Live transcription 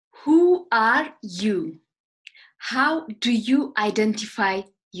Who are you? How do you identify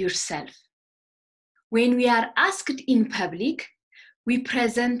yourself? When we are asked in public, we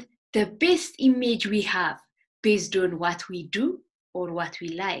present the best image we have based on what we do or what we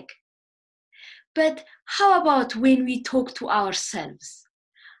like. But how about when we talk to ourselves?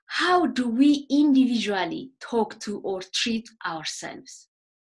 How do we individually talk to or treat ourselves?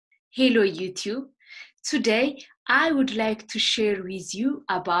 Hello YouTube. Today, I would like to share with you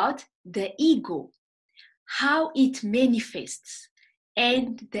about the ego, how it manifests,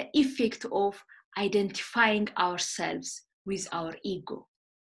 and the effect of identifying ourselves with our ego.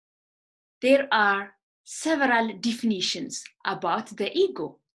 There are several definitions about the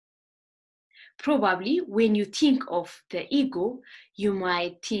ego. Probably when you think of the ego, you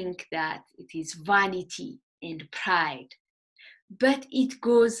might think that it is vanity and pride, but it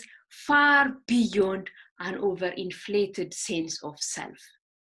goes far beyond an overinflated sense of self.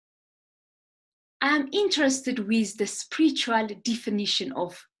 I'm interested with the spiritual definition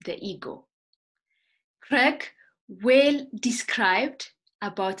of the ego. Craig well described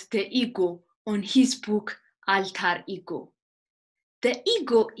about the ego on his book, Alter Ego. The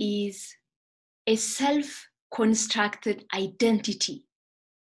ego is a self-constructed identity,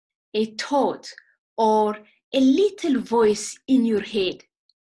 a thought or a little voice in your head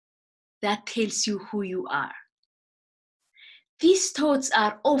that tells you who you are. These thoughts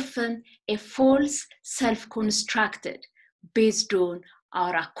are often a false self-constructed based on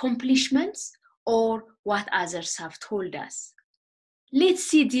our accomplishments or what others have told us. Let's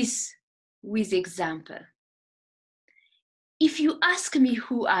see this with example. If you ask me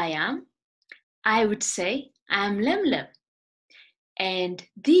who I am, I would say I'm Lemlem. And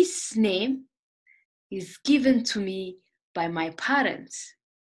this name is given to me by my parents.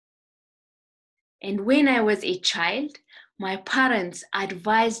 And when I was a child, my parents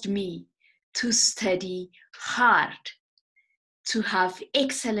advised me to study hard, to have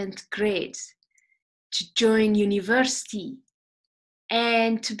excellent grades, to join university,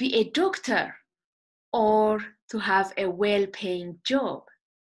 and to be a doctor or to have a well-paying job.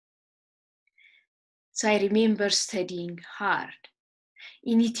 So I remember studying hard.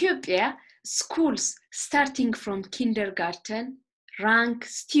 In Ethiopia, schools starting from kindergarten rank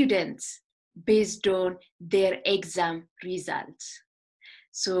students based on their exam results.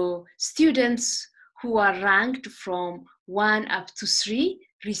 So students who are ranked from 1 up to 3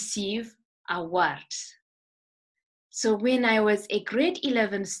 receive awards. So when I was a grade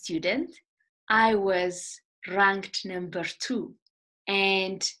 11 student, I was ranked number 2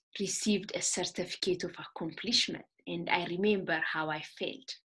 and received a certificate of accomplishment. And I remember how I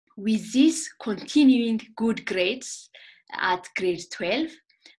felt. With these continuing good grades at grade 12,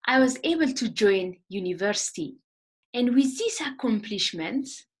 I was able to join university. And with these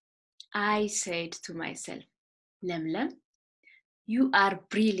accomplishments, I said to myself, Lemlem, you are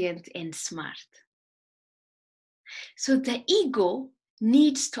brilliant and smart. So the ego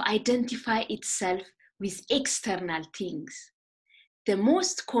needs to identify itself with external things. The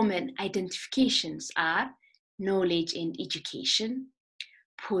most common identifications are knowledge and education,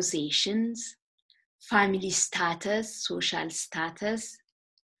 possessions, family status, social status,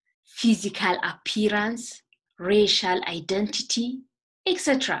 physical appearance, racial identity,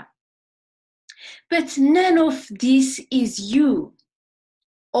 etc. But none of this is you.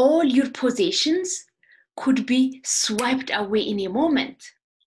 All your possessions could be swiped away in a moment.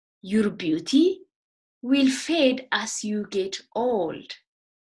 Your beauty will fade as you get old,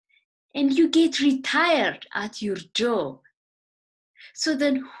 and you get retired at your job. So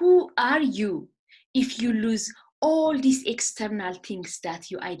then who are you if you lose all these external things that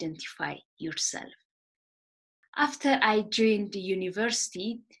you identify yourself? After I joined the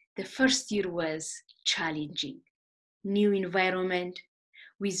university, the first year was challenging. New environment,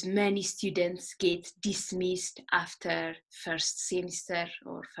 with many students get dismissed after first semester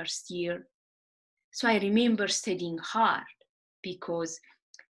or first year. So I remember studying hard because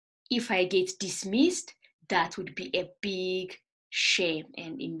if I get dismissed, that would be a big shame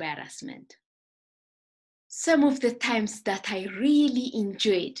and embarrassment. Some of the times that I really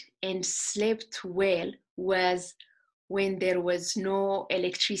enjoyed and slept well was when there was no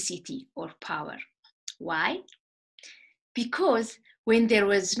electricity or power. Why? Because when there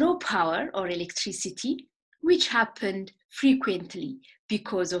was no power or electricity, which happened frequently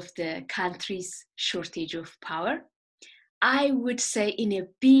because of the country's shortage of power, I would say in a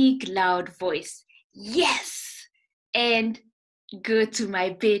big, loud voice, yes, and go to my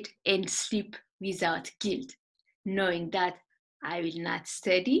bed and sleep without guilt, knowing that I will not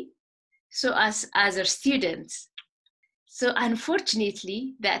study, so as other students. So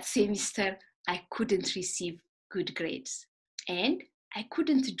unfortunately, that semester, I couldn't receive good grades and I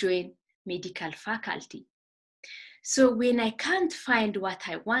couldn't join medical faculty. So when I can't find what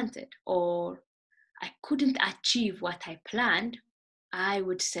I wanted or I couldn't achieve what I planned, I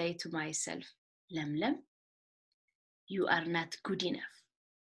would say to myself, Lemlem, you are not good enough.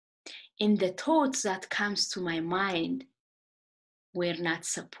 And the thoughts that comes to my mind were not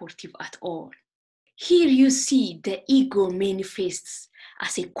supportive at all. Here you see the ego manifests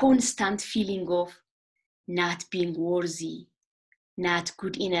as a constant feeling of not being worthy, not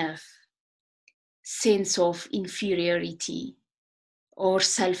good enough, sense of inferiority, or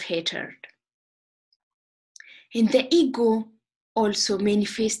self-hatred. And the ego also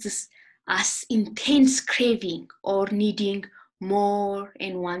manifests as intense craving or needing more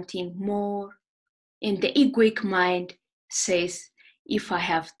and wanting more. And the egoic mind says, if I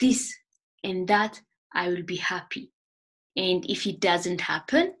have this and that, I will be happy. And if it doesn't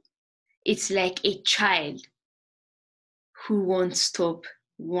happen, it's like a child who won't stop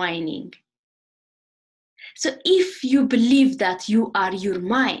whining. So if you believe that you are your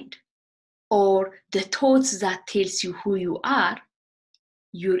mind or the thoughts that tells you who you are,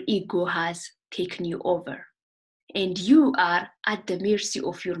 your ego has taken you over and you are at the mercy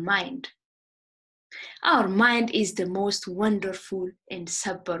of your mind. Our mind is the most wonderful and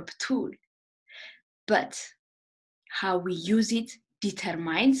superb tool, but how we use it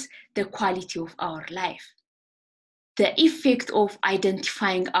determines the quality of our life. The effect of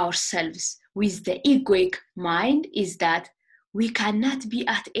identifying ourselves with the egoic mind is that we cannot be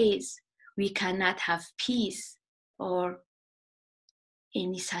at ease, we cannot have peace or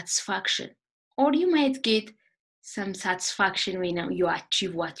any satisfaction. Or you might get some satisfaction when you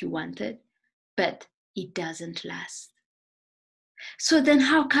achieve what you wanted, but it doesn't last. So then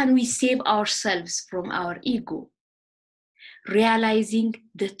how can we save ourselves from our ego? Realizing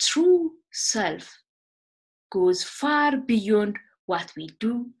the true self goes far beyond what we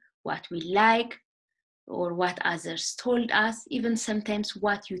do, what we like, or what others told us, even sometimes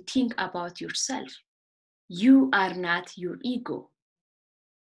what you think about yourself. You are not your ego.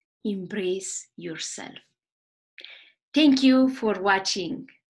 Embrace yourself. Thank you for watching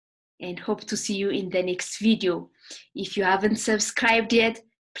and hope to see you in the next video. If you haven't subscribed yet,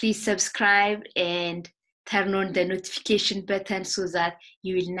 please subscribe and turn on the notification button so that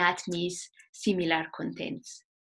you will not miss similar contents.